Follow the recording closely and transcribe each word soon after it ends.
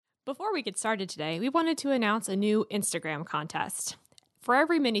Before we get started today, we wanted to announce a new Instagram contest. For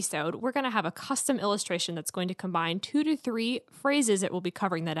every minisode, we're going to have a custom illustration that's going to combine 2 to 3 phrases that we'll be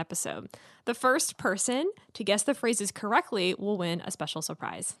covering that episode. The first person to guess the phrases correctly will win a special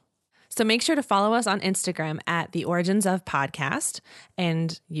surprise. So make sure to follow us on Instagram at The Origins of Podcast,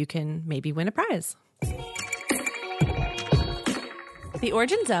 and you can maybe win a prize. The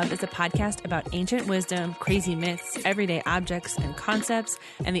Origins of is a podcast about ancient wisdom, crazy myths, everyday objects and concepts,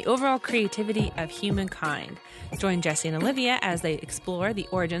 and the overall creativity of humankind. Join Jesse and Olivia as they explore the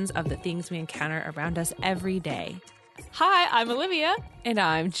origins of the things we encounter around us every day. Hi, I'm Olivia. And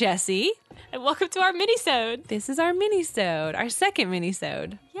I'm Jesse. And welcome to our minisode. This is our minisode, our second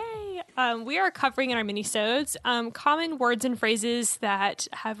minisode. Yay! We are covering in our minisodes common words and phrases that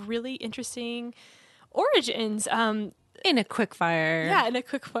have really interesting origins. In a quickfire. Yeah, in a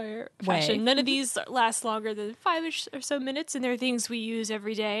quickfire fashion. None of these last longer than 5-ish or so minutes, and they're things we use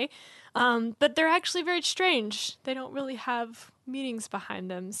every day. But they're actually very strange. They don't really have meanings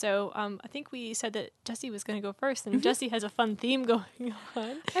behind them. So I think we said that Jesse was going to go first, and Jesse has a fun theme going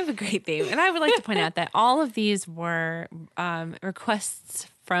on. I have a great theme. And I would like to point out that all of these were requests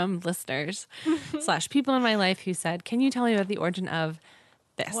from listeners / people in my life who said, can you tell me about the origin of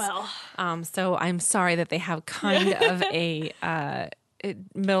this? Well, so I'm sorry that they have kind of a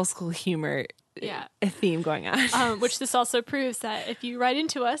middle school humor theme going on. which this also proves that if you write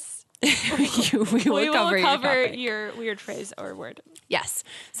into us, we will cover your weird phrase or word. Yes.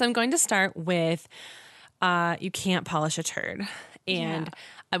 So I'm going to start with you can't polish a turd. And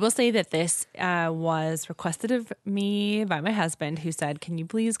I will say that this was requested of me by my husband, who said, can you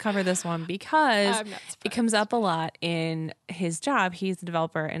please cover this one? Because it comes up a lot in his job. He's a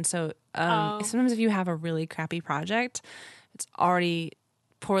developer. And so sometimes if you have a really crappy project, it's already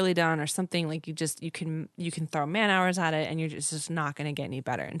poorly done or something, like you can throw man hours at it and you're just not going to get any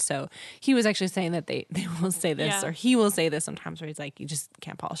better. And so he was actually saying that they will say this, or he will say this sometimes, where he's like, you just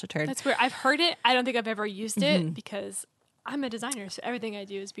can't polish a turd. That's weird. I've heard it. I don't think I've ever used it because I'm a designer, so everything I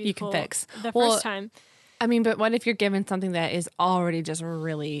do is beautiful. You can fix the first time. I mean, but what if you're given something that is already just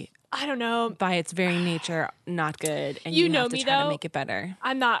really, I don't know, by its very nature, not good, and you have to try to make it better?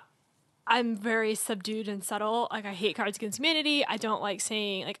 I'm very subdued and subtle. Like, I hate Cards Against Humanity. I don't like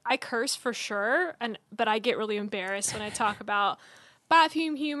saying, like, I curse for sure, but I get really embarrassed when I talk about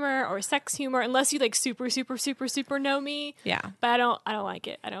bathroom humor or sex humor, unless you like super, super, super, super know me. Yeah. But I don't like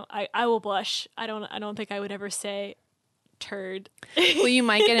it. I will blush. I don't think I would ever say turd. Well, you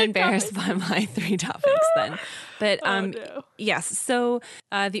might get embarrassed by my 3 topics then. But no. Yes. So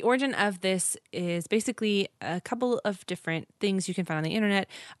the origin of this is basically a couple of different things you can find on the internet.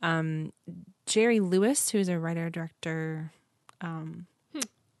 Jerry Lewis, who's a writer, director,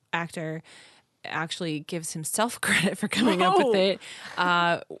 actor, actually gives himself credit for coming up with it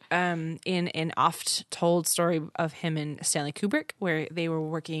in an oft-told story of him and Stanley Kubrick, where they were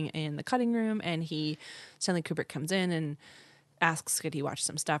working in the cutting room, and Stanley Kubrick comes in and asks, could he watch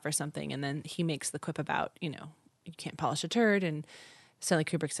some stuff or something, and then he makes the quip about, you can't polish a turd, and Stanley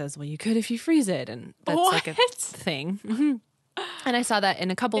Kubrick says, well, you could if you freeze it, and that's like a thing. Mm-hmm. And I saw that in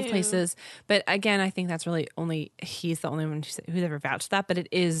a couple of places, but again, I think that's really he's the only one who's ever vouched that, but it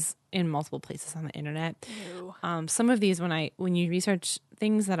is in multiple places on the internet. Some of these, when you research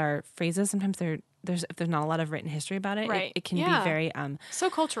things that are phrases, sometimes if there's not a lot of written history about it, it can be very so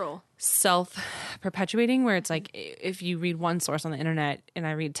cultural, self-perpetuating, where it's like if you read one source on the internet and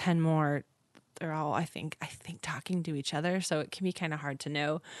I read 10 more, they're all I think talking to each other, so it can be kind of hard to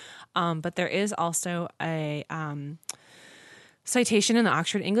know. But there is also a citation in the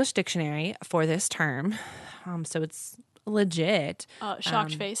Oxford English Dictionary for this term, so it's legit.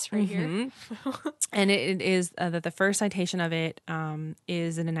 Shocked face right here. And it is that the first citation of it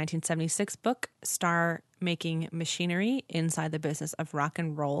is in a 1976 book, Star Making Machinery Inside the Business of Rock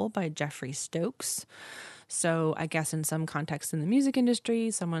and Roll by Jeffrey Stokes. So I guess in some context in the music industry,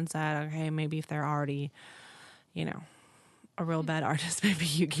 someone said, okay, maybe if they're already, a real bad artist, maybe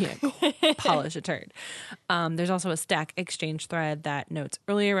you can't polish a turd. There's also a Stack Exchange thread that notes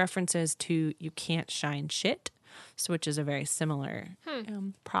earlier references to you can't shine shit, which is a very similar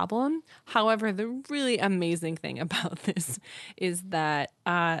problem. However, the really amazing thing about this is that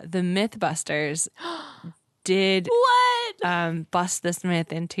the Mythbusters did bust this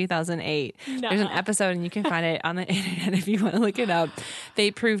myth in 2008. There's an episode, and you can find it on the internet if you want to look it up.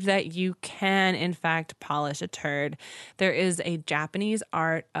 They proved that you can, in fact, polish a turd. There is a Japanese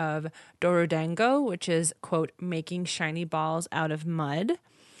art of dorodango, which is, quote, making shiny balls out of mud.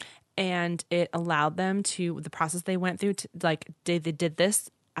 And it allowed them to, the process they went through, they did this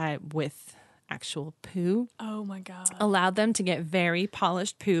with actual poo. Oh my God. Allowed them to get very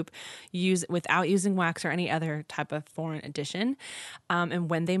polished poop without using wax or any other type of foreign addition. And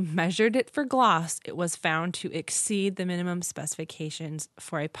when they measured it for gloss, it was found to exceed the minimum specifications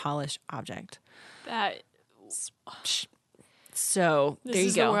for a polished object. So this there you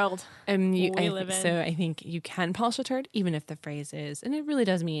is go. The world And we live in. So I think you can polish a turd, even if the phrase is, and it really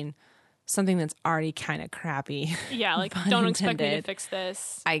does mean something that's already kind of crappy. Yeah, like don't expect me to fix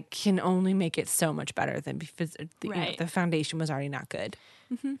this. I can only make it so much better than because Right. the foundation was already not good.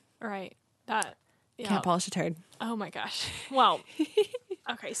 Mm-hmm. Right. That can't polish a turd. Oh my gosh. Well,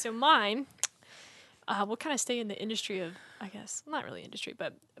 okay. So mine, we'll kind of stay in the industry of, I guess, not really industry,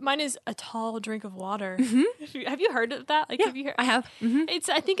 but mine is a tall drink of water. Mm-hmm. Have you heard of that? Like, yeah, have you heard? I have.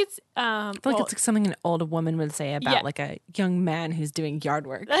 Mm-hmm. I think it's. I feel like it's like something an old woman would say about like a young man who's doing yard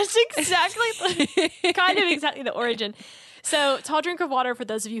work. That's exactly, kind of exactly the origin. So, tall drink of water, for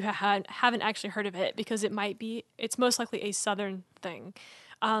those of you who haven't actually heard of it, because it's most likely a Southern thing.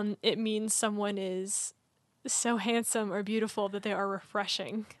 It means someone is so handsome or beautiful that they are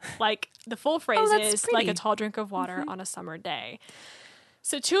refreshing. Like the full phrase is pretty. Like a tall drink of water on a summer day.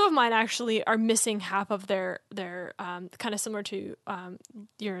 So two of mine actually are missing half of their kind of similar to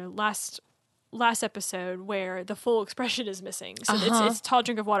your last episode where the full expression is missing. So it's a tall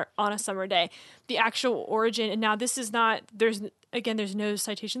drink of water on a summer day. The actual origin, and now this is not, there's no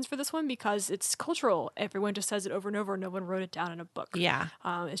citations for this one because it's cultural. Everyone just says it over and over. No one wrote it down in a book. Yeah.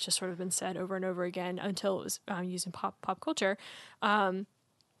 It's just sort of been said over and over again until it was used in pop culture.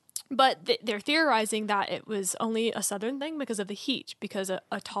 But they're theorizing that it was only a Southern thing because of the heat, because a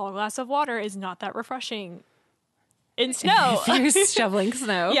tall glass of water is not that refreshing in snow. If you're shoveling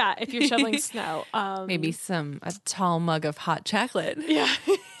snow. Yeah, if you're shoveling snow. Maybe a tall mug of hot chocolate. Yeah.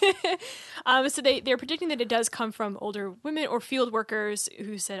 So they're predicting that it does come from older women or field workers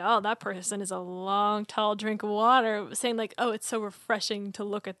who said, oh, that person is a long, tall drink of water, saying like, oh, it's so refreshing to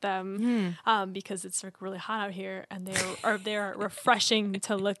look at them because it's like really hot out here, and they're refreshing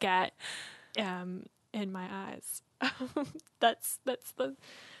to look at in my eyes. That's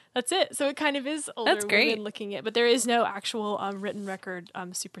it. So it kind of is older women looking at, but there is no actual written record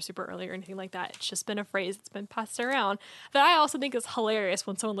super early or anything like that. It's just been a phrase that's been passed around that I also think is hilarious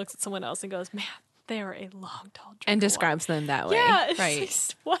when someone looks at someone else and goes, man, they are a long, tall drink and describes them that way. Yeah. Right.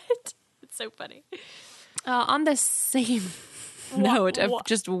 Like, what? It's so funny. On the same note of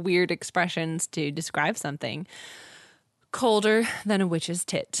just weird expressions to describe something, colder than a witch's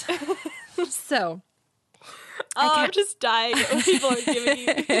tit. So... I'm just dying at what people are giving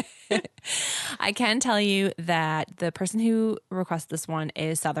you. I can tell you that the person who requested this one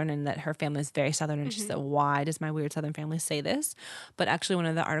is Southern and that her family is very Southern. And she said, why does my weird Southern family say this? But actually, one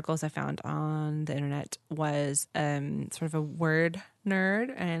of the articles I found on the internet was sort of a word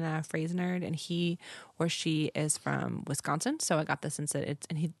nerd and a phrase nerd. And he or she is from Wisconsin. So I got the sense that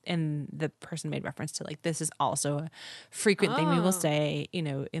and the person made reference to like, this is also a frequent thing we will say,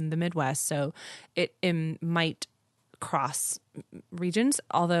 in the Midwest. So it might cross regions,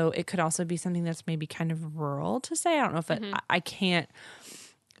 although it could also be something that's maybe kind of rural to say. I don't know if I can't,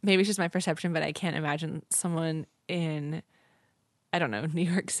 maybe it's just my perception, but I can't imagine someone in, I don't know, New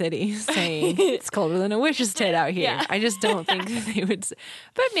York City saying it's colder than a witch's tit out here. Yeah. I just don't think that they would,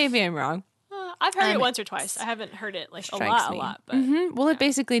 but maybe I'm wrong. I've heard it once or twice. I haven't heard it like a lot. But well, it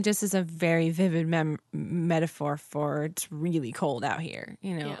basically just is a very vivid metaphor for it's really cold out here.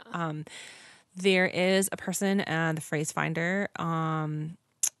 There is a person, the phrase finder. A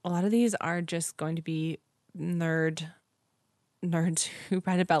lot of these are just going to be nerds who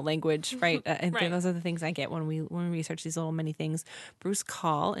write about language, right? And right. Those are the things I get when we research these little mini things. Bruce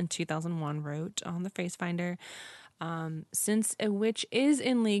Call in 2001 wrote on the phrase finder, since a witch is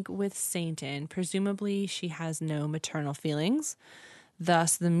in league with Satan, presumably she has no maternal feelings.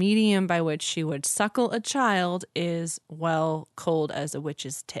 Thus, the medium by which she would suckle a child is, well, cold as a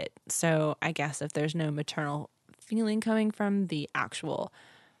witch's tit. So I guess if there's no maternal feeling coming from the actual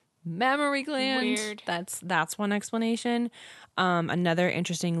mammary gland, weird. That's one explanation. Another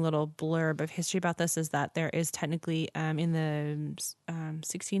interesting little blurb of history about this is that there is technically in the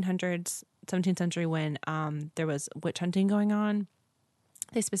 1600s, 17th century when there was witch hunting going on.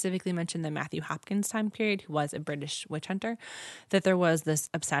 They specifically mentioned the Matthew Hopkins time period, who was a British witch hunter, that there was this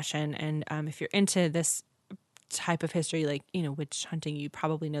obsession. And if you're into this type of history, like, witch hunting, you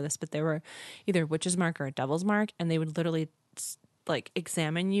probably know this, but there were either witch's mark or a devil's mark, and they would literally like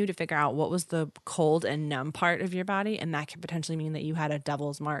examine you to figure out what was the cold and numb part of your body. And that could potentially mean that you had a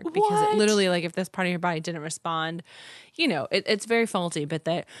devil's mark because it literally, like, if this part of your body didn't respond, it's very faulty, but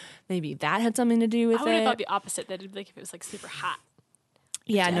that maybe that had something to do with it. I would have thought the opposite, that it'd be like if it was like super hot.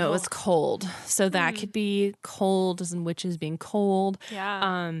 Yeah, no, it was cold. So that could be cold, as in witches being cold.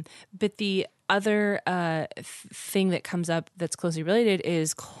 Yeah. But the other thing that comes up that's closely related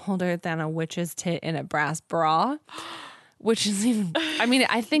is colder than a witch's tit in a brass bra, which is even, I mean,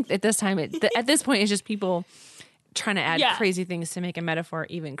 I think at this time, at this point, it's just people trying to add crazy things to make a metaphor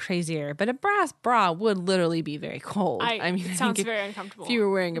even crazier. But a brass bra would literally be very cold. I mean, it sounds very uncomfortable. If you were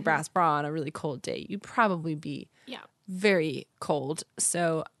wearing a brass bra on a really cold day, you'd probably be very cold.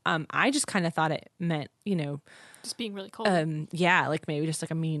 So I just kind of thought it meant, just being really cold. Like maybe just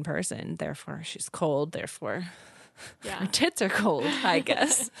like a mean person. Therefore, she's cold. Therefore, her tits are cold, I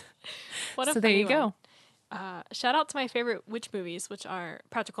guess. So there you go. Shout out to my favorite witch movies, which are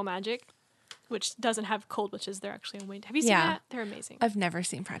Practical Magic, which doesn't have cold witches. They're actually in wind. Have you seen that? They're amazing. I've never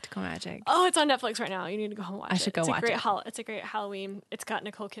seen Practical Magic. Oh, it's on Netflix right now. You need to go home and watch it. I should go watch it. It's a great Halloween. It's got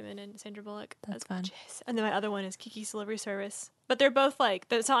Nicole Kidman and Sandra Bullock. That's fun. Witches. And then my other one is Kiki's Delivery Service. But they're both like,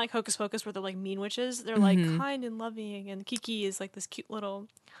 it's not like Hocus Pocus where they're like mean witches. They're like kind and loving. And Kiki is like this cute little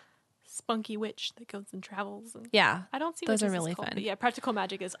spunky witch that goes and travels. And I don't see those are really fun. But yeah, Practical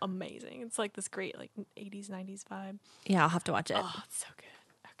Magic is amazing. It's like this great like 80s, 90s vibe. Yeah, I'll have to watch it. Oh, it's so good.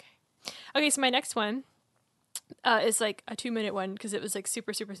 Okay, so my next one is like a 2-minute one because it was like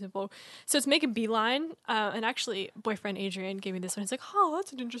super, super simple. So it's make a beeline. And actually, boyfriend Adrian gave me this one. He's like, oh,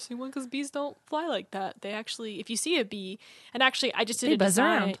 that's an interesting one because bees don't fly like that. They actually, if you see a bee, and actually I just did a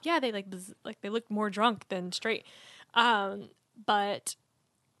design. Around. Yeah, they they look more drunk than straight. But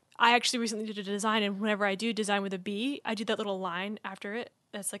I actually recently did a design, and whenever I do design with a bee, I do that little line after it.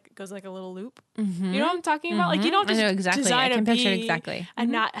 That's like goes like a little loop. You know what I'm talking about? Like you don't just design a bee and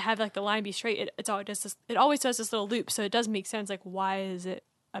not have like the line be straight. It always does this little loop, so it does make sense. Like why is it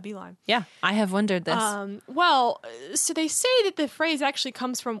a beeline? Yeah, I have wondered this. So they say that the phrase actually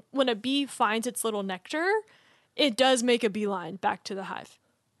comes from when a bee finds its little nectar, it does make a beeline back to the hive.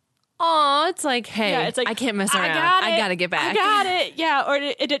 Oh, it's like, hey, it's like, I can't mess around. I gotta get back. I got it. Yeah, or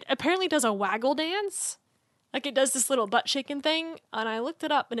it apparently does a waggle dance. Like it does this little butt shaking thing, and I looked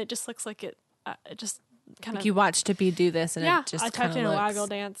it up, and it just looks like it just kind of. You watched a bee do this, and it just I typed in a waggle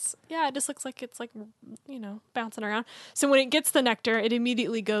dance. Yeah, it just looks like it's like bouncing around. So when it gets the nectar, it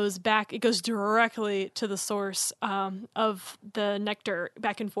immediately goes back. It goes directly to the source of the nectar,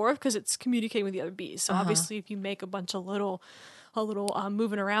 back and forth, because it's communicating with the other bees. So obviously, if you make a bunch of little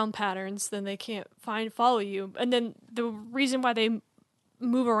moving around patterns, then they can't follow you. And then the reason why they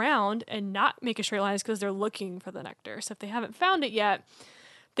move around and not make a straight line is because they're looking for the nectar. So if they haven't found it yet,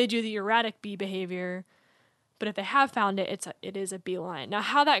 they do the erratic bee behavior. But if they have found it, it is a beeline. Now,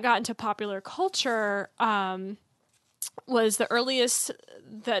 how that got into popular culture was the earliest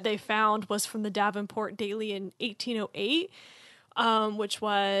that they found was from the Davenport Daily in 1808, which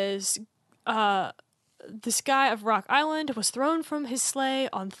was this guy of Rock Island was thrown from his sleigh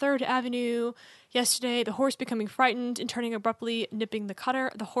on 3rd Avenue yesterday. The horse becoming frightened and turning abruptly, nipping the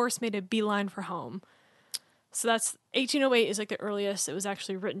cutter. The horse made a beeline for home. So that's 1808 is like the earliest it was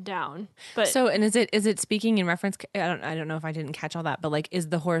actually written down. But so, and is it speaking in reference? I don't know if I didn't catch all that, but like, is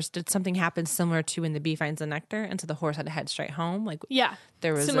the horse? Did something happen similar to when the bee finds the nectar, and so the horse had to head straight home? Like,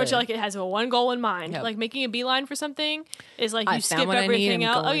 there was similar to like it has one goal in mind. Yep. Like making a beeline for something is like you skip everything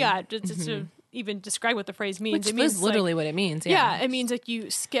else. Oh yeah, just to even describe what the phrase means. Which is literally what it means. Yeah, it means like you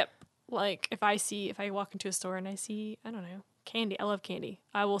skip. Like if I walk into a store and I see, I don't know, candy. I love candy.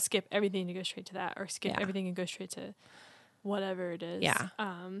 I will skip everything to go straight to that, or skip everything and go straight to whatever it is. Yeah.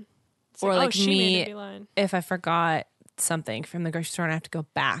 Or like me, if I forgot something from the grocery store and I have to go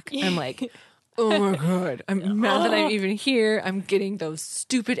back, I'm like, oh my god! Now that I'm even here, I'm getting those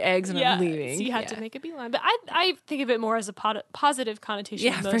stupid eggs and I'm leaving. So you have to make a beeline. But I think of it more as a positive connotation.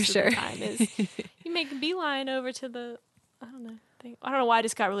 Yeah, most for sure. Of the time is you make a beeline over to the I don't know why I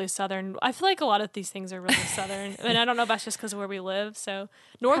just got really Southern. I feel like a lot of these things are really Southern. And I don't know if that's just because of where we live. So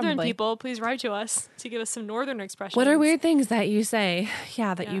Northern people, please write to us to give us some Northern expressions. What are weird things that you say?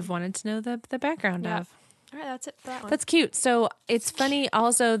 That you've wanted to know the background of. All right, that's it for that one. That's cute. So it's funny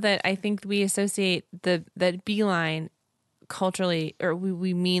also that I think we associate that beeline culturally, or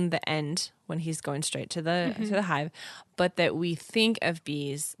we mean the end when he's going straight to the to the hive, but that we think of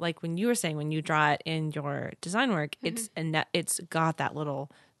bees like when you were saying when you draw it in your design work, it's got that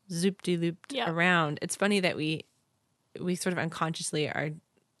little zoop-de-looped around. It's funny that we sort of unconsciously are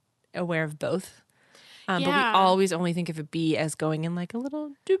aware of both. But we always only think of a bee as going in like a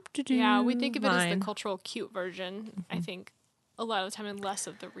little doop-de-doo. Yeah, we think of it as the cultural cute version, I think. A lot of the time and less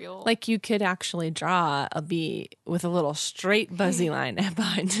of the real. Like you could actually draw a bee with a little straight buzzy line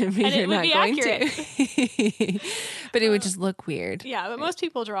behind him, and you're not going to. But it would just look weird. Yeah, but most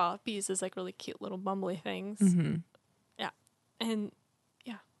people draw bees as like really cute little bumbly things. Yeah. And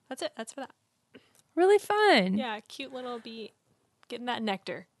That's it. That's for that. Really fun. Yeah, cute little bee getting that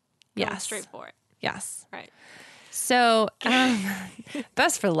nectar. Going straight for it. Yes. Right. So,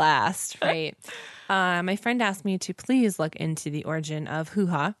 best for last, right? My friend asked me to please look into the origin of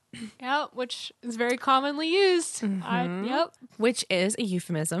hoo-ha. Yeah, which is very commonly used. Which is a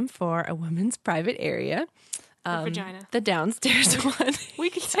euphemism for a woman's private area. Vagina. The downstairs one. We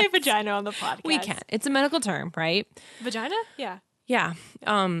can say vagina on the podcast. We can. It's a medical term, right? Vagina? Yeah. Yeah.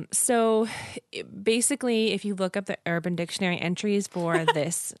 So basically, if you look up the Urban Dictionary entries for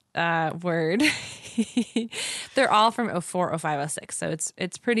this word, they're all from 04, 05, 06. So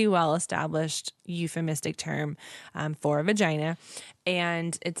it's pretty well established euphemistic term for a vagina.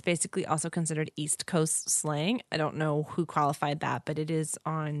 And it's basically also considered East Coast slang. I don't know who qualified that, but it is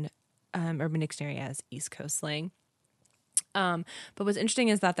on Urban Dictionary as East Coast slang. But what's interesting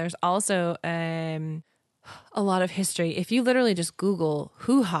is that there's also a lot of history. If you literally just Google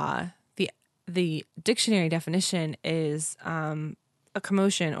hoo-ha, the dictionary definition is a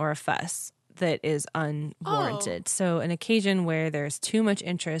commotion or a fuss that is unwarranted. So an occasion where there's too much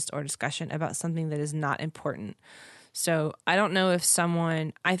interest or discussion about something that is not important. So I don't know if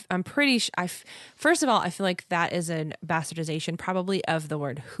someone, I'm pretty sure, first of all, I feel like that is an bastardization probably of the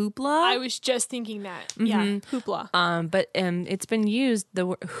word hoopla. I was just thinking that. Mm-hmm. Yeah, hoopla. But it's been used, the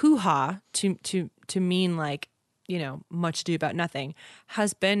word hoo-ha, to mean like, you know, much ado about nothing,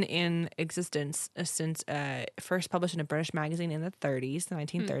 has been in existence since first published in a British magazine in the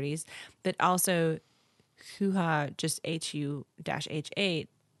 1930s. But also hoo-ha, just HU-HA,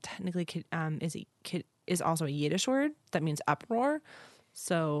 technically is also a Yiddish word that means uproar.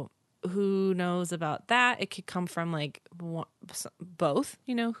 So who knows about that? It could come from like both,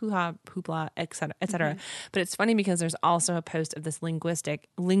 you know, hoo-ha, hoopla, et cetera, et cetera. Mm-hmm. But it's funny because there's also a post of this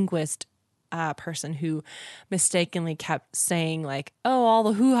linguist person who mistakenly kept saying like, oh, all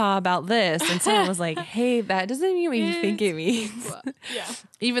the hoo-ha about this. And someone was like, hey, that doesn't mean what you think it means. Yeah.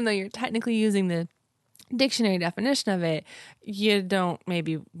 Even though you're technically using the dictionary definition of it, you don't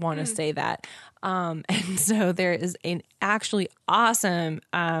maybe want to say that. And so there is an actually awesome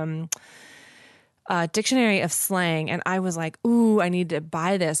dictionary of slang. And I was like, ooh, I need to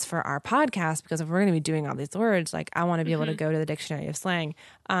buy this for our podcast because if we're going to be doing all these words, like I want to be able to go to the dictionary of slang.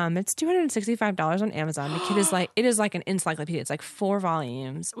 It's $265 on Amazon. The kid is like, it is like an encyclopedia. It's like 4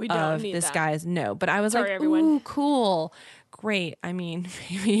 volumes of this guy's. No, but I was like, everyone. Ooh, cool. Great. I mean,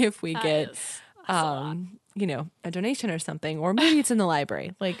 maybe if we get you know, a donation or something, or maybe it's in the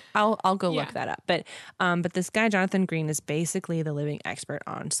library. Like I'll go look that up. But this guy, Jonathan Green, is basically the living expert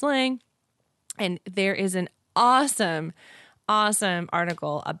on slang. And there is an awesome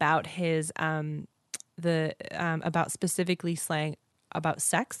article about his, about specifically slang about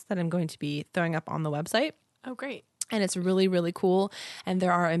sex that I'm going to be throwing up on the website. Oh, great. And it's really, really cool. And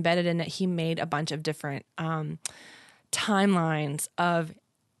there are embedded in it, he made a bunch of different, timelines of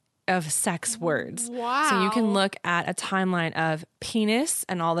sex words. Wow. So you can look at a timeline of penis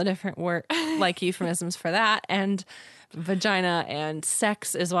and all the different like euphemisms for that, and vagina and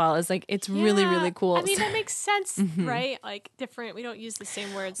sex as well. It's like, it's really, really cool. I mean, that makes sense, right? Like different, we don't use the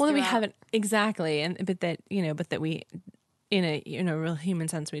same words. Well, we haven't exactly. But that we, in a real human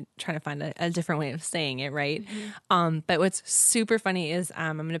sense, we try to find a different way of saying it, right? Mm-hmm. But what's super funny is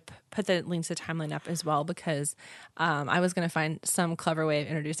I'm going to put the links to the timeline up as well, because I was going to find some clever way of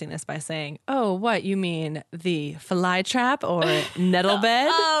introducing this by saying, oh, what, you mean the fly trap or nettle bed?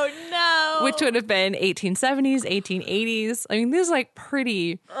 Oh, no. Which would have been 1870s, 1880s. I mean, this is like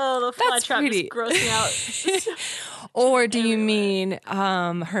pretty... Oh, the fly trap is grossing out. Or do you mean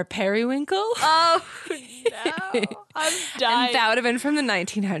her periwinkle? Oh, no. I'm dying. And that would have been from the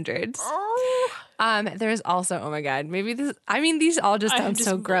 1900s. Oh. There's also, oh my God, maybe this, I mean, these all just sound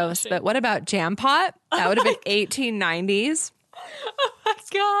so gross, but what about jam pot? That would have been 1890s. Oh my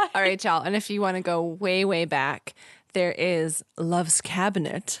God. All right, y'all. And if you want to go way, way back, there is Love's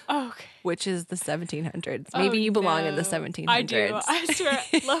Cabinet, which is the 1700s. Maybe you belong in the 1700s. I do. I swear,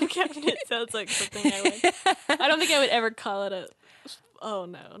 Love Cabinet sounds like something I would. I don't think I would ever call it a. Oh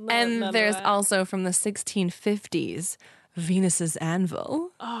no. And there's also from the 1650s, Venus's Anvil.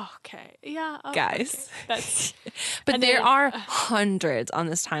 Oh, okay. Yeah. Oh, guys. Okay. That's. But there are hundreds on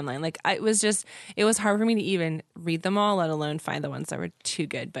this timeline. Like it was hard for me to even read them all, let alone find the ones that were too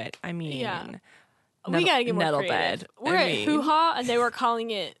good. But I mean. Yeah. We gotta get more creative. We're at hoo-ha, and they were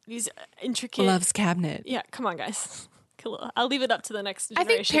calling it these intricate... Love's Cabinet. Yeah, come on, guys. Cool. I'll leave it up to the next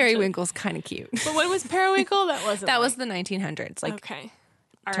generation. I think periwinkle's kind of cute. But what was periwinkle? That wasn't That was the 1900s. Like, okay.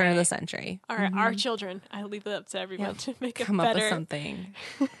 Turn of the century. All right, our children. I leave it up to everyone to make it Come better. Come up with something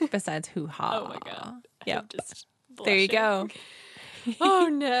besides hoo-ha. Oh, my God. Yep. Just there you go. Oh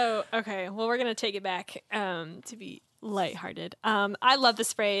no. Okay. Well, we're gonna take it back to be lighthearted. I love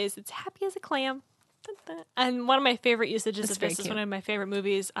this phrase. It's happy as a clam. Dun, dun. And one of my favorite usages of this is one of my favorite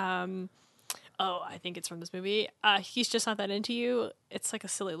movies. I think it's from this movie. He's Just Not That Into You. It's like a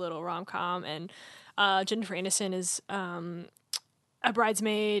silly little rom-com, and Jennifer Aniston is a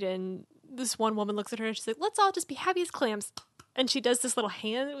bridesmaid, and this one woman looks at her and she's like, "Let's all just be happy as clams." And she does this little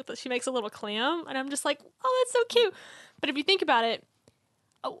hand she makes a little clam, and I'm just like, "Oh, that's so cute." But if you think about it,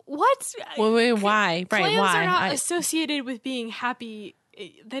 what? Wait, why? Clams why? are not associated with being happy.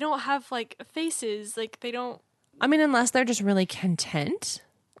 They don't have like faces. Like they don't. I mean, unless they're just really content.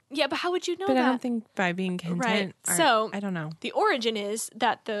 Yeah, but how would you know but that? I don't think by being content. Right. So I don't know. The origin is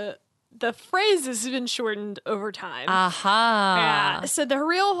that the phrase has been shortened over time. Aha. Yeah. So the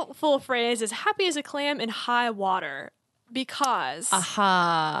real full phrase is happy as a clam in high water, because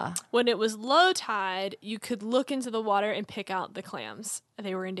when it was low tide, you could look into the water and pick out the clams.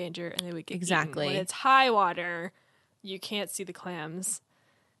 They were in danger and they would get eaten. When it's high water, you can't see the clams,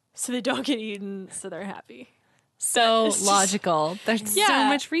 so they don't get eaten, so they're happy. So logical. There's so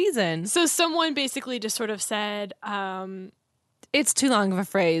much reason. So someone basically just sort of said, it's too long of a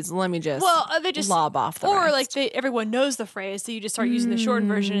phrase. Let me just they just lob off the or rest. like everyone knows the phrase, so you just start using the shortened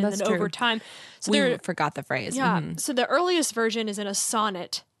version, and then over time, so we forgot the phrase. Yeah. Mm-hmm. So the earliest version is in a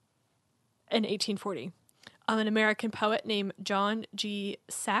sonnet in 1840 of an American poet named John G.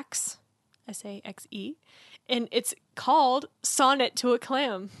 Saxe, Saxe, and it's called "Sonnet to a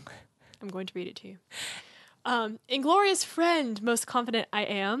Clam." I'm going to read it to you. Inglorious friend, most confident I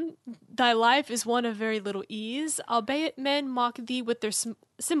am, thy life is one of very little ease, albeit men mock thee with their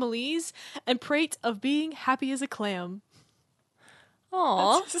similes, and prate of being happy as a clam.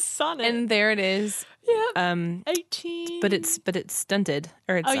 Aww. That's a sonnet. And there it is. Yeah. 18. But it's stunted.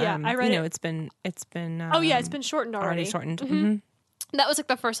 Or it's I read it. It's been it's been shortened already. shortened. Mm-hmm. Mm-hmm. That was like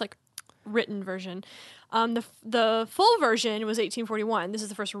the first written version. The full version was 1841. This is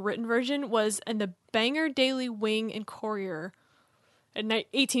the first written version, was in the Bangor Daily Wing and Courier in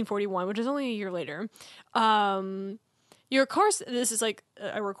 1841, which is only a year later. Your course, this is like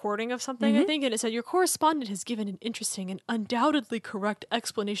a recording of something, I think, and it said, your correspondent has given an interesting and undoubtedly correct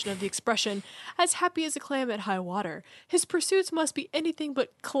explanation of the expression, as happy as a clam at high water. His pursuits must be anything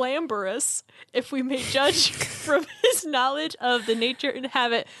but clamberous, if we may judge from his knowledge of the nature and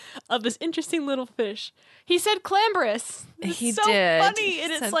habit of this interesting little fish. He said clamberous. He so did. Funny,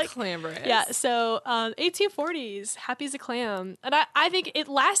 and it's like clamberous. Yeah, so 1840s, happy as a clam, and I think it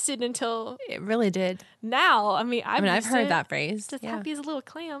lasted until it really did. Now, I've heard that phrase. Just happy as a little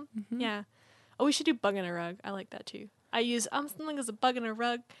clam. Mm-hmm. Yeah. Oh, we should do bug in a rug. I like that too. I use something as a bug in a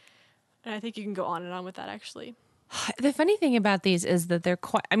rug, and I think you can go on and on with that. Actually, the funny thing about these is that they're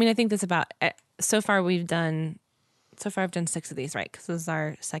quite. I mean, I think this about so far I've done 6 of these, right? Because this is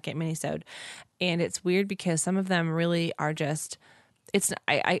our second minisode, and it's weird because some of them really are just. It's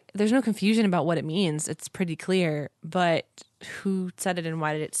there's no confusion about what it means. It's pretty clear, but who said it and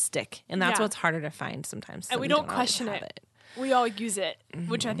why did it stick? And that's what's harder to find sometimes. And we don't question it. We all use it,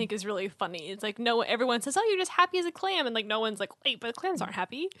 which I think is really funny. It's like everyone says, "Oh, you're just happy as a clam," and like no one's like, "Wait, but clams aren't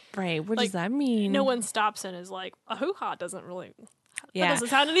happy." Right? What does that mean? No one stops and is like, "A hoo-ha doesn't really." Yeah. That doesn't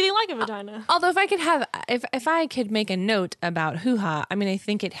sound anything like a vagina. Although if I could make a note about hoo-ha, I mean, I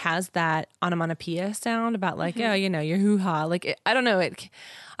think it has that onomatopoeia sound about like, oh, your hoo-ha. Like, I don't know.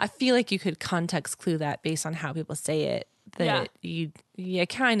 I feel like you could context clue that based on how people say it, that you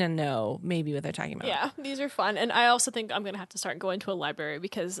kind of know maybe what they're talking about. Yeah, these are fun. And I also think I'm going to have to start going to a library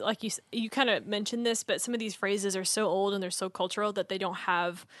because like you kind of mentioned this, but some of these phrases are so old and they're so cultural that they don't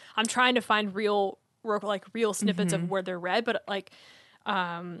have, I'm trying to find real snippets of where they're read, but like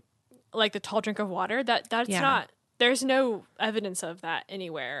the tall drink of water, that's not, there's no evidence of that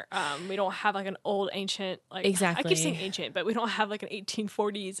anywhere. We don't have like an old ancient, exactly. I keep saying ancient, but we don't have like an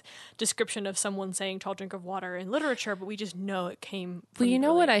 1840s description of someone saying tall drink of water in literature, but we just know it came from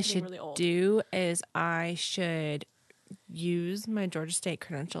what I should do is I should use my Georgia State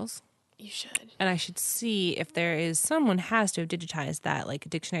credentials. You should. And I should see if someone has to have digitized that, like a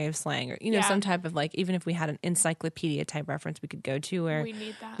dictionary of slang or, some type of like, even if we had an encyclopedia type reference we could go to where we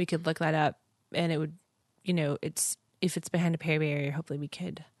need that. We could look that up and it would, if it's behind a barrier, hopefully we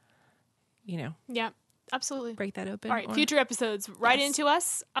could, Yeah, absolutely. break that open. All right, future episodes, write into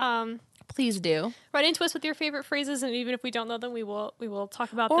us. Please do. Write into us with your favorite phrases, and even if we don't know them, we will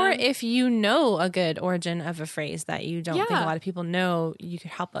talk about them. Or if you know a good origin of a phrase that you don't think a lot of people know, you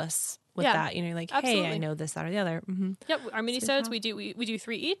could help us with that. You know, like, absolutely. hey, I know this, that, or the other. Mm-hmm. Yep, our minisodes, we do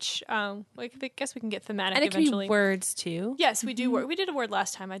 3 each. I guess we can get thematic and it eventually. Can be words too. Yes, we do. We did a word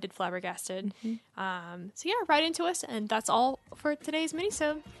last time. I did flabbergasted. So yeah, write into us, and that's all for today's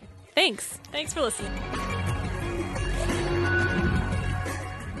minisode. Thanks for listening.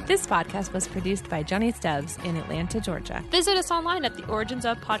 This podcast was produced by Johnny Stubbs in Atlanta, Georgia. Visit us online at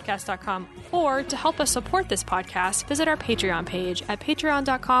theoriginsofpodcast.com, or to help us support this podcast, visit our Patreon page at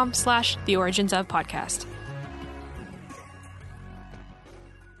patreon.com/theoriginsofpodcast.